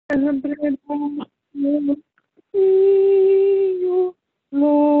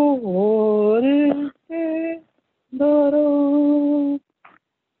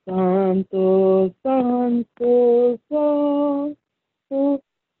Santo, Santo, Santo,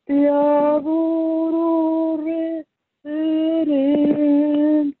 te adoro, reverente,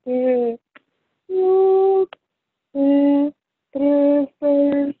 Dios de tres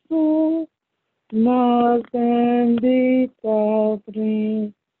personas, bendita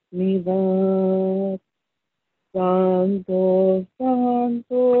Trinidad. Santo,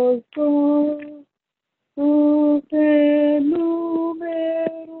 Santo, Santo, de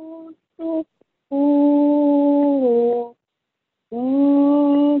números oscuros,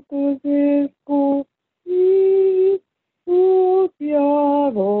 santos escogidos, te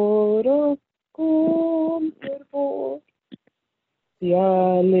adoro con fervor, de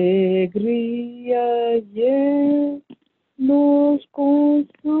alegría llenos con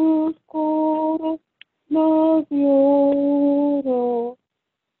sus coros de oro,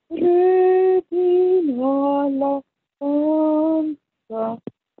 redima alabanza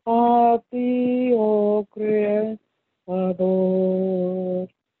a ti, oh Creador.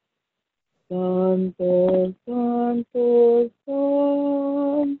 Santo, Santo,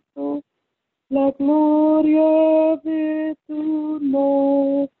 Santo, la gloria de tu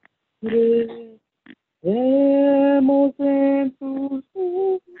nombre. Vemos en tus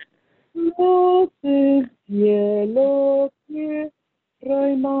ojos el cielo,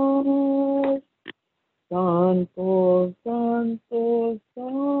 tierra y mar. Santo, Santo,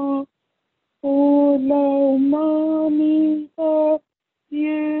 Santo, la humanidad y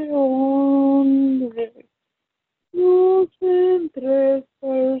hombre, luz en tres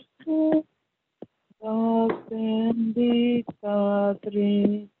personas, bendita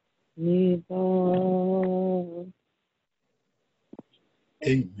Trinidad.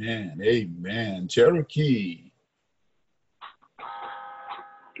 Amen. Amen. Cherokee.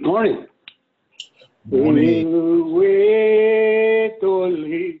 Good morning. Morning.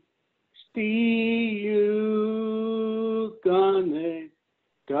 Uetoli stiu kane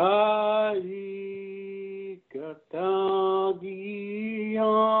kai katagia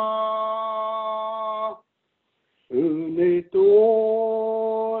une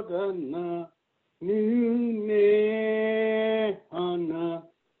todana nune ana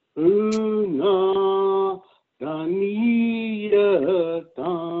una dania tan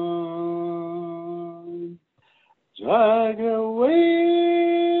jagawe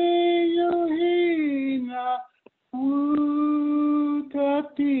yohina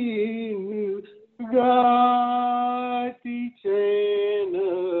utapinu gati chena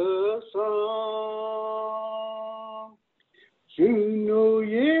san juno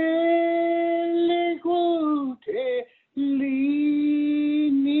yele gote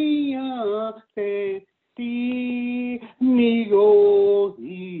linia te ti nigo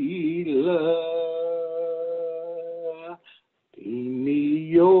hila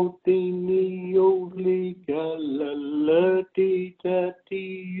tinio lika la la ti ta ti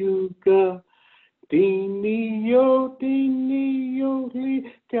yuka tinio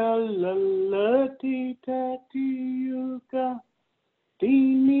lika la la ti ta ti yuka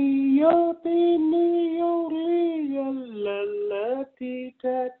tinio lika la la ti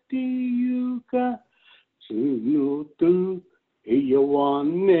ta ti yuka suno tu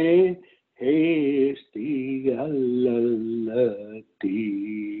iyawane hesti galalati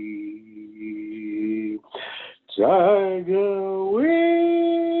jagawe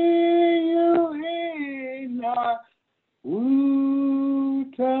yohena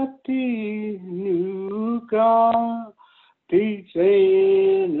utati nuka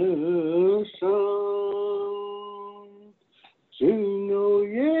tijena san suno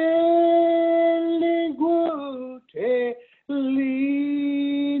yele gote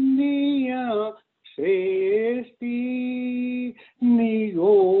linia sesti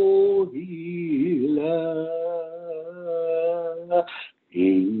nigo hila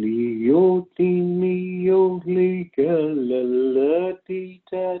tinio lika la la ti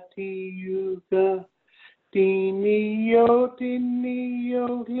ta ti yuka tinio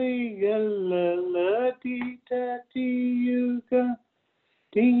lika la la ti ta ti yuka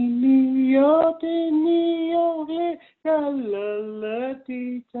tinio lika la la ti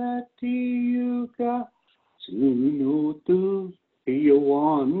ta ti yuka suno tu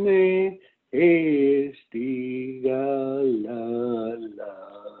iyawane esti galalati.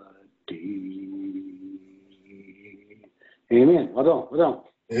 Amen. Hold on.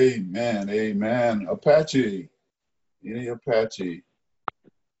 Amen. Amen. Apache. Any Apache?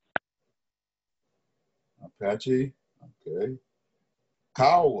 Apache? Okay.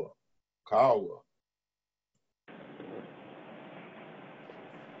 Kawa. Kawa.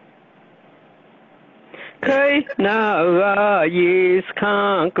 Kai na ga yes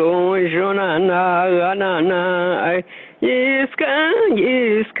kan ko jona na ga na ai yes kan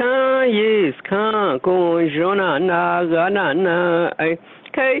ko jona na ga na ai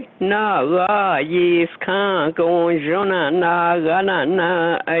kai na ga yes kan ko jona na ga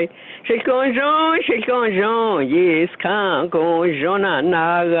na ai she con jon yes kan ko jona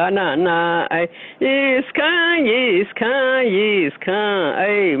na ga na ai yes kan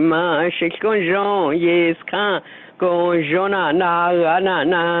ai ma she con jon yes kan con jona na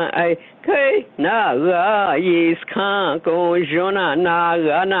ai kai na ga yes kan con jona na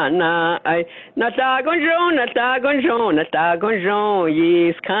ai na ta con jon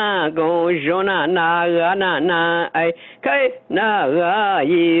yes kan con jona na ai kai na ga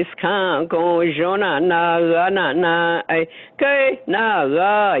yes kan con jona na ai kai na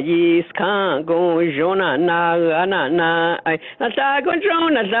ga yes kan con jona na ai na ta con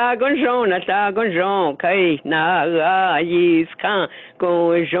jon kai na ga yes kan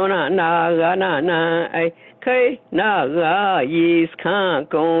con jona na ai kai na ga yes kan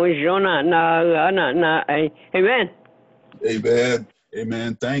con jona na ai. Amen. Amen.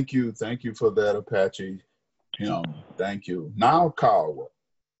 Amen. Thank you. Thank you for that, Apache hymn. Thank you. Now, Kawa.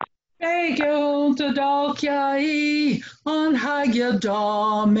 Ego to dokyai on higher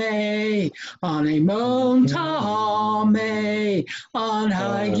dome on a montame on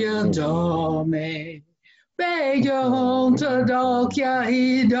higher dome. Bego to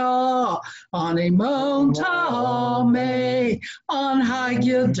dokyai da on a montame on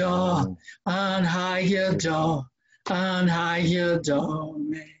higher dome on higher dome on higher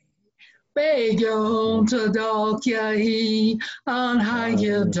dome. Bego to dokyai on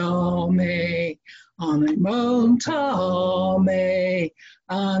higher dome on a montame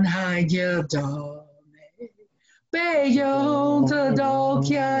on higher dome. Bego to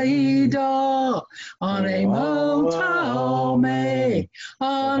dokyai da on a montame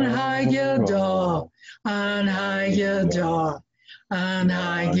on higher dome on higher dome on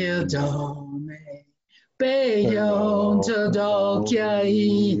higher dome. Beyond the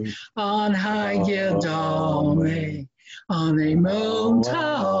dokyai on higher dome on a montame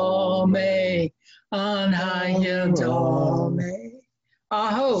on higher dome.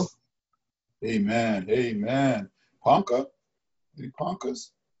 Aho. Amen. Amen. Ponka. Any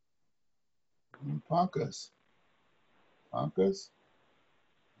Ponkas? Any Ponkas? Ponkas?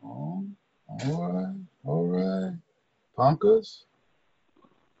 Oh, all right. All right. Ponkas?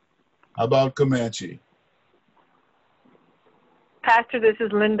 How about Comanche? Pastor, this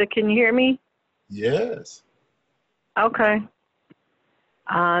is Linda. Can you hear me? Yes. Okay.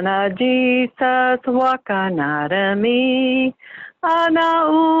 Ana Jesus wakanarami, ana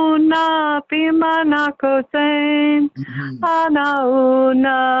una pimana kosen, ana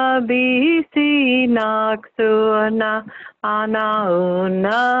una bisi naksuna, ana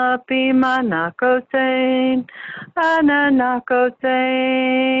una pimana kosen, ana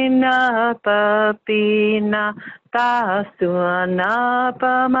nakosen na papina, tasuna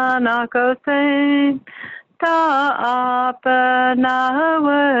pamana kosen. Ta'apana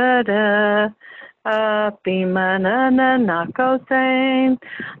wada apimanana nakosen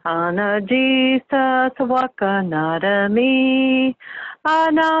ana Jesus wakanada mi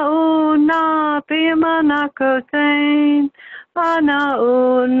ana una pimanakosen ana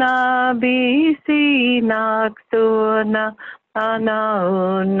una bisi naksuna ana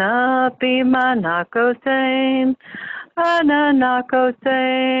una pimanakosen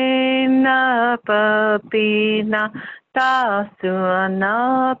Ananakosen na papina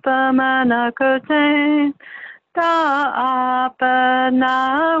tasuna pamanakosen ta'apana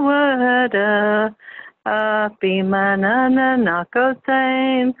wada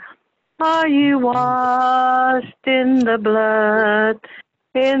apimananakosen. Are you washed in the blood?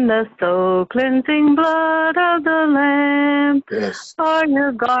 In the soul cleansing blood of the Lamb. Yes. Are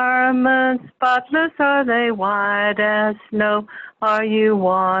your garments spotless? Are they white as snow? Are you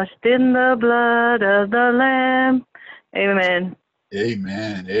washed in the blood of the Lamb? Amen.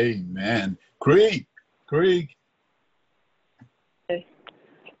 Amen. Amen. Krieg. Okay.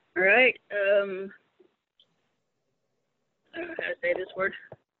 All right. I don't know how to say this word.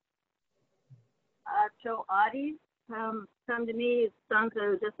 Adi, come to me. It's sung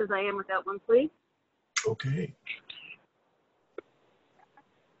to Just As I Am without one plea. Okay.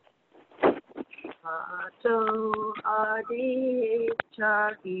 Ato adi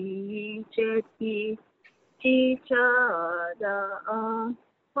chaki cheki chichada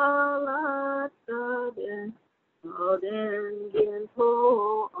palatade den bien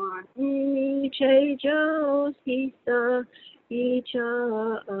på ordning tjejos hissa icha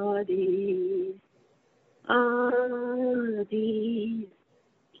adis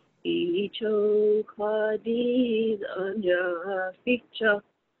icho kadis anja fikcha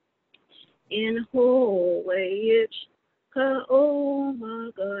in hoyich ka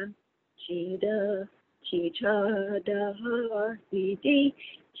omagan chida chichada hidi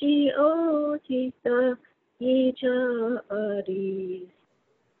chi otisa icha adis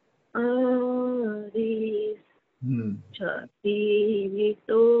Chahi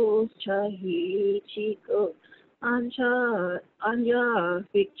tos chahi chico anja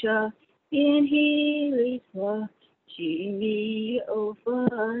picture in hiliswa chimi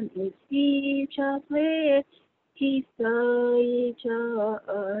ofan is he chaple kisai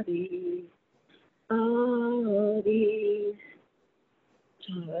chari ari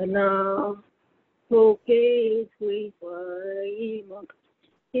chana poke sui wai mak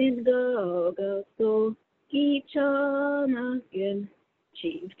in the so Kichanagen,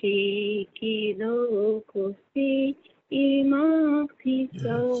 Chiefy Kino Kosi, Imak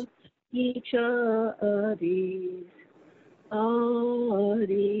Pisa, Icha Adis,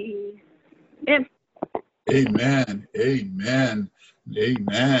 Adis. Amen. Amen.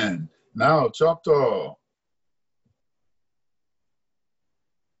 Amen. Now, Choctaw.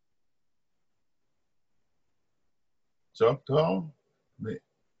 Choctaw, you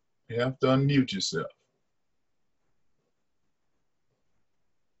have to unmute yourself.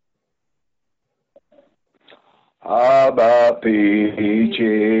 Aba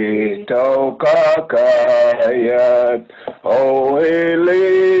pichi tokakayat oelikos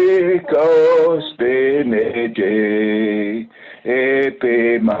pineje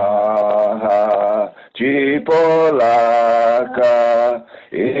epimaha chipolaka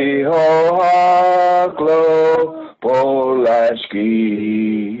ihohaklo polaski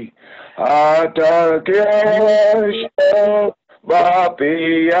atakesho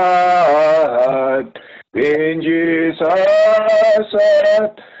bapiyat Benji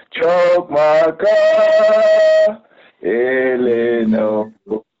sasat chok maka eleno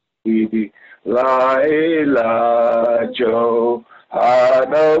la jo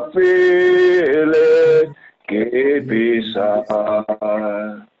hanopile kebisa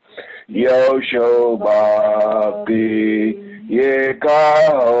yosho babi yekaocha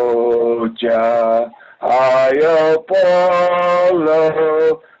ayopolo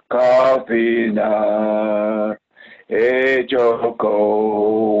Kafina Ejokoa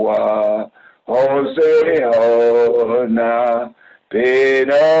Jose Hona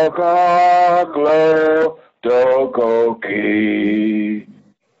Pinocaklo Tokoki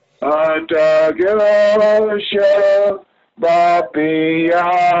Atagyosha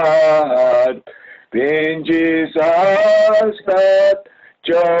Bapiyat Pinjis Astat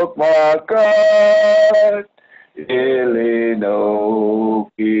Chokmakat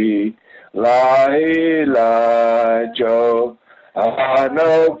Illinoki Laila Jo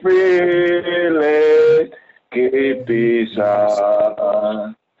Anopile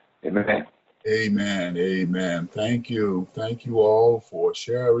Kipisa. Amen. Amen. Amen. Thank you. Thank you all for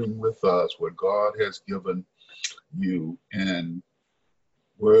sharing with us what God has given you in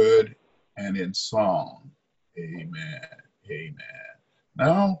word and in song. Amen. Amen.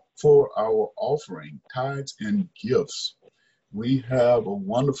 Now for our offering, tithes and gifts, we have a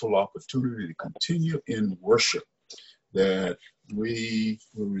wonderful opportunity to continue in worship, that we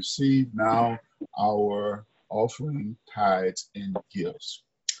will receive now our offering, tithes, and gifts.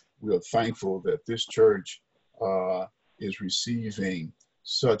 We are thankful that this church is receiving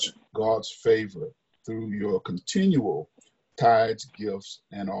such God's favor through your continual tithes, gifts,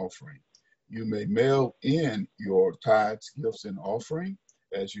 and offering. You may mail in your tithes, gifts, and offering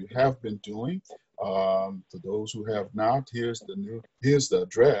as you have been doing. For those who have not, here's the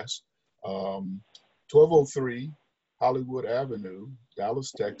address: 1203 Hollywood Avenue,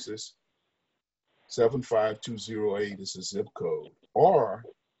 Dallas, Texas 75208 is the zip code, or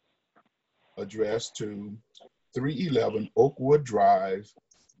address to 311 Oakwood Drive,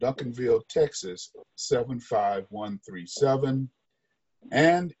 Duncanville, Texas 75137.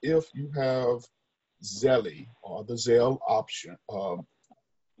 And if you have Zelle or the Zelle option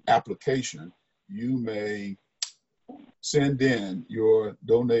application, you may send in your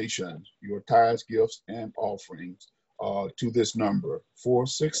donations, your tithes, gifts, and offerings to this number,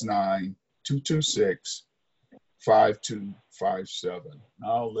 469-226-5257.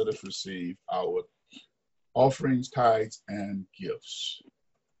 Now let us receive our offerings, tithes, and gifts.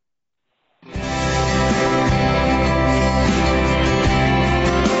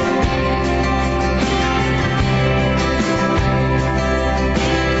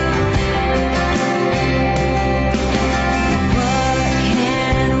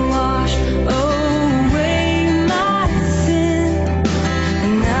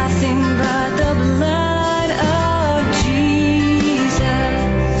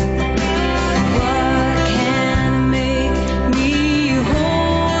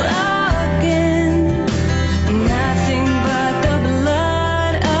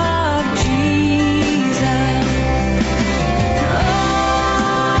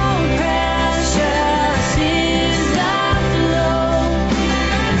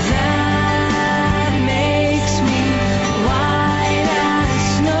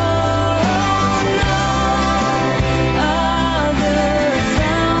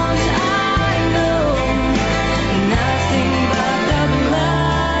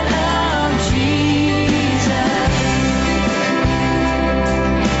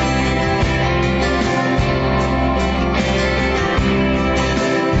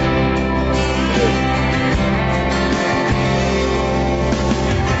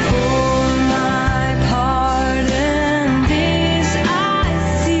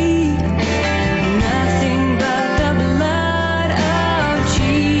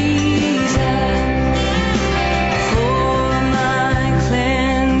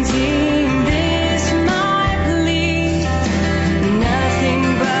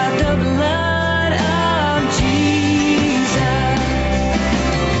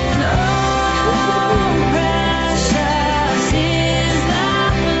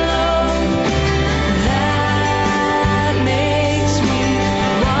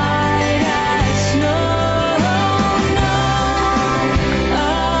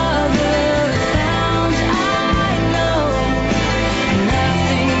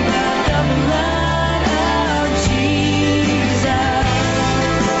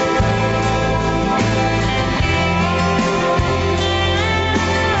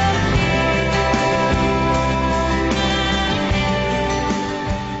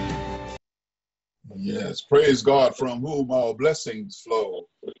 Praise God from whom all blessings flow.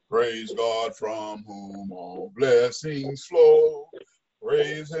 Praise God from whom all blessings flow.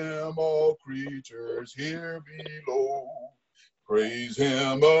 Praise him, all creatures here below. Praise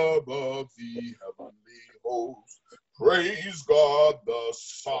him above the heavenly host. Praise God the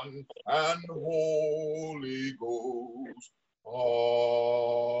Son and Holy Ghost.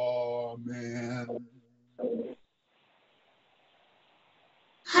 Amen.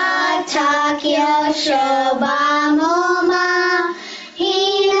 Hatakyo Shobamoma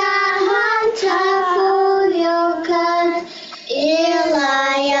Hina Hanta Fulyokan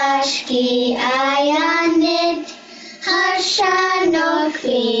Ilayashki Ayanit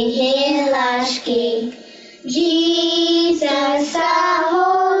Hashanokvi Hilashki Jesus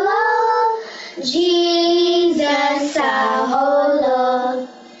Aholo Jesus Aholo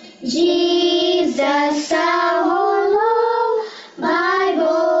Jesus Aholo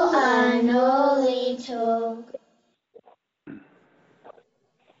Bible Anolito.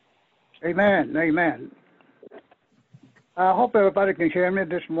 Amen. Amen. I hope everybody can hear me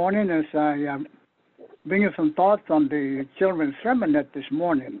this morning as I bring you some thoughts on the children's sermonette this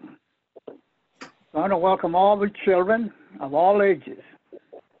morning. So I want to welcome all the children of all ages.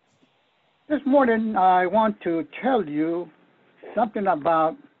 This morning I want to tell you something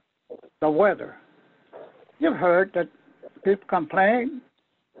about the weather. You've heard that people complain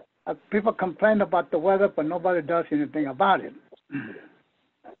about the weather, but nobody does anything about it.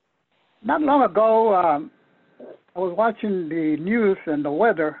 Not long ago, I was watching the news and the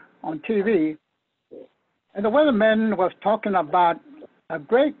weather on TV, and the weatherman was talking about a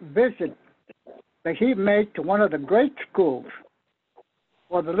great visit that he made to one of the great schools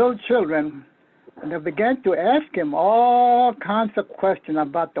for the little children, and they began to ask him all kinds of questions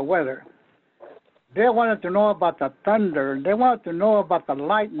about the weather. They wanted to know about the thunder. They wanted to know about the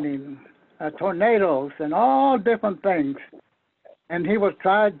lightning, tornadoes, and all different things. And he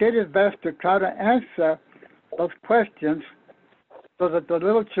did his best to try to answer those questions so that the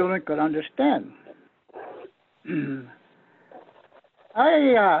little children could understand.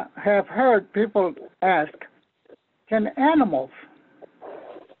 I have heard people ask, can animals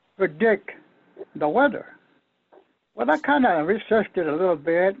predict the weather? Well, I kind of researched it a little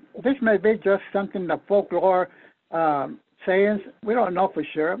bit. This may be just something the folklore sayings. We don't know for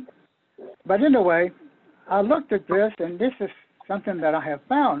sure. But anyway, I looked at this, and this is something that I have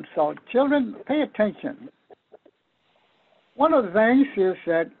found. So children, pay attention. One of the things is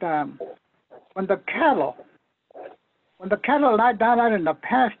that when the cattle lie down out in the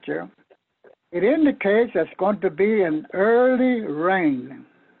pasture, it indicates there's going to be an early rain.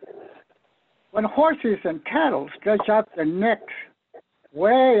 When horses and cattle stretch out their necks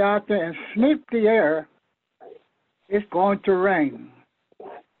way out there and sniff the air, it's going to rain.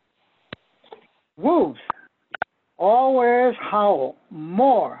 Wolves always howl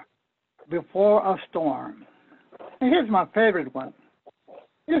more before a storm. And here's my favorite one.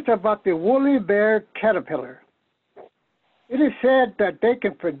 It's about the woolly bear caterpillar. It is said that they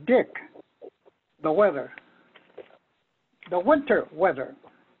can predict the weather, the winter weather.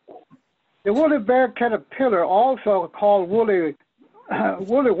 The woolly bear caterpillar, also called woolly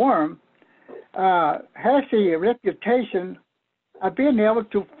worm, has the reputation of being able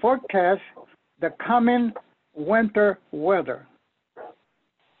to forecast the coming winter weather.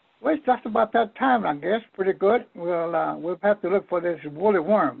 Well, it's just about that time, I guess. Pretty good. We'll have to look for this woolly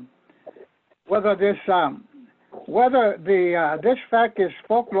worm. Whether this fact is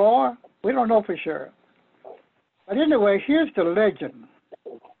folklore, we don't know for sure. But anyway, here's the legend.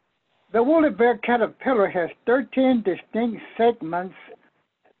 The woolly bear caterpillar has 13 distinct segments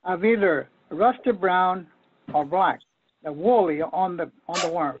of either rusty brown or black, the woolly on the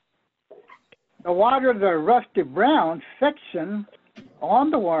worm. The wider the rusty brown section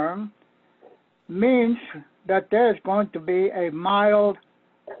on the worm means that there is going to be a mild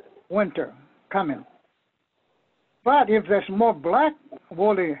winter coming. But if there's more black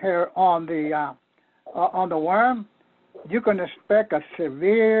woolly hair on the worm, you can expect a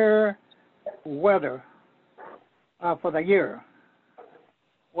severe weather for the year.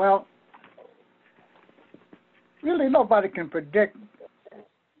 Well, really nobody can predict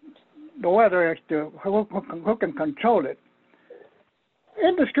the weather as to who can control it.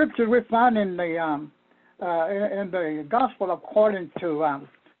 In the scriptures we find in the gospel according to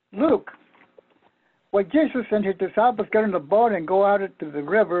Luke, where Jesus and his disciples get in the boat and go out into the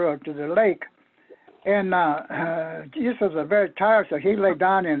river or to the lake, and Jesus was very tired, so he lay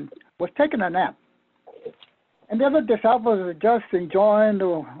down and was taking a nap. And the other disciples were just enjoying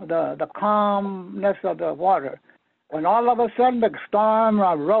the calmness of the water, when all of a sudden the storm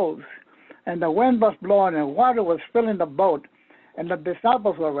arose. and the wind was blowing, and water was filling the boat, and the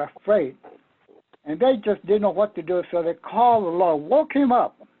disciples were afraid. And they just didn't know what to do, so they called the Lord, woke him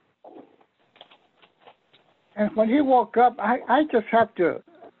up. And when he woke up, I just have to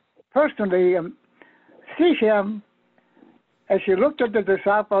personally see him. As he looked at the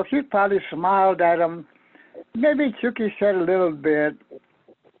disciples, he probably smiled at them, maybe shook his head a little bit,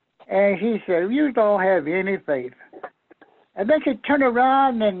 and he said, "You don't have any faith." And then he turned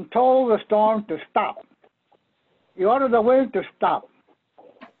around and told the storm to stop. He ordered the wind to stop.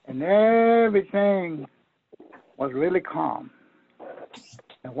 And everything was really calm.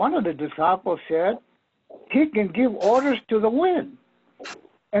 And one of the disciples said, "He can give orders to the wind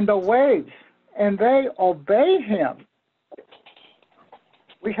and the waves, and they obey him."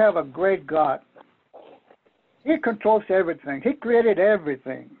 We have a great God. He controls everything. He created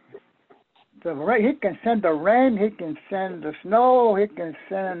everything. He can send the rain. He can send the snow. He can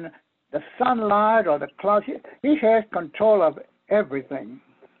send the sunlight or the clouds. He has control of everything.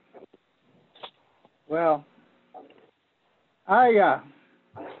 Well, I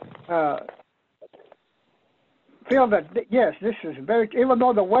feel that, yes, this is very, even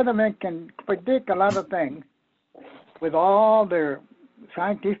though the weathermen can predict a lot of things with all their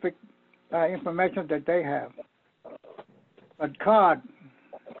scientific information that they have, but God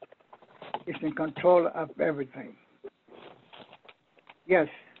is in control of everything. Yes,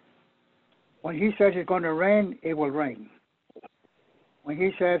 when he says it's going to rain, it will rain. When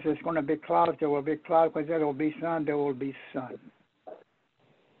he says it's going to be clouds, there will be clouds. When there will be sun, there will be sun.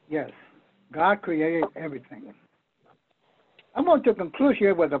 Yes, God created everything. I'm going to conclude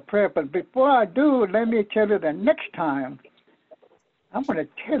here with a prayer, but before I do, let me tell you that next time, I'm going to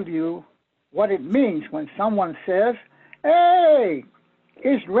tell you what it means when someone says, "Hey,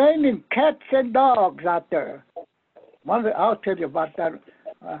 it's raining cats and dogs out there." I'll tell you about that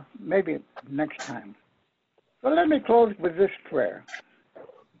maybe next time. So let me close with this prayer.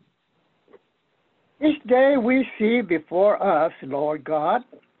 Each day we see before us, Lord God,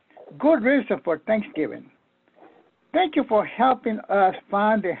 good reason for thanksgiving. Thank you for helping us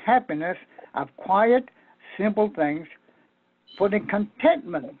find the happiness of quiet, simple things, for the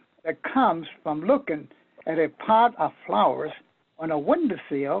contentment that comes from looking at a pot of flowers on a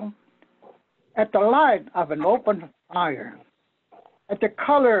windowsill, at the light of an open fire, at the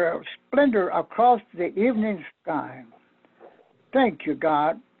color of splendor across the evening sky. Thank you,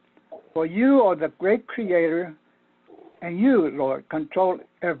 God, for you are the great creator, and you, Lord, control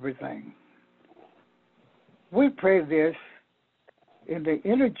everything. We pray this in the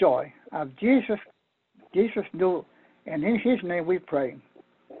inner joy of Jesus. Jesus knew, and in his name we pray.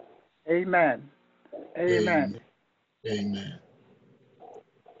 Amen. Amen. Amen.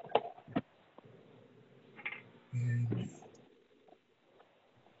 Amen.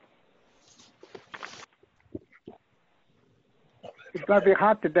 It's going to be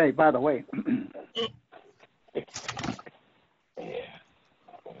hot today, by the way.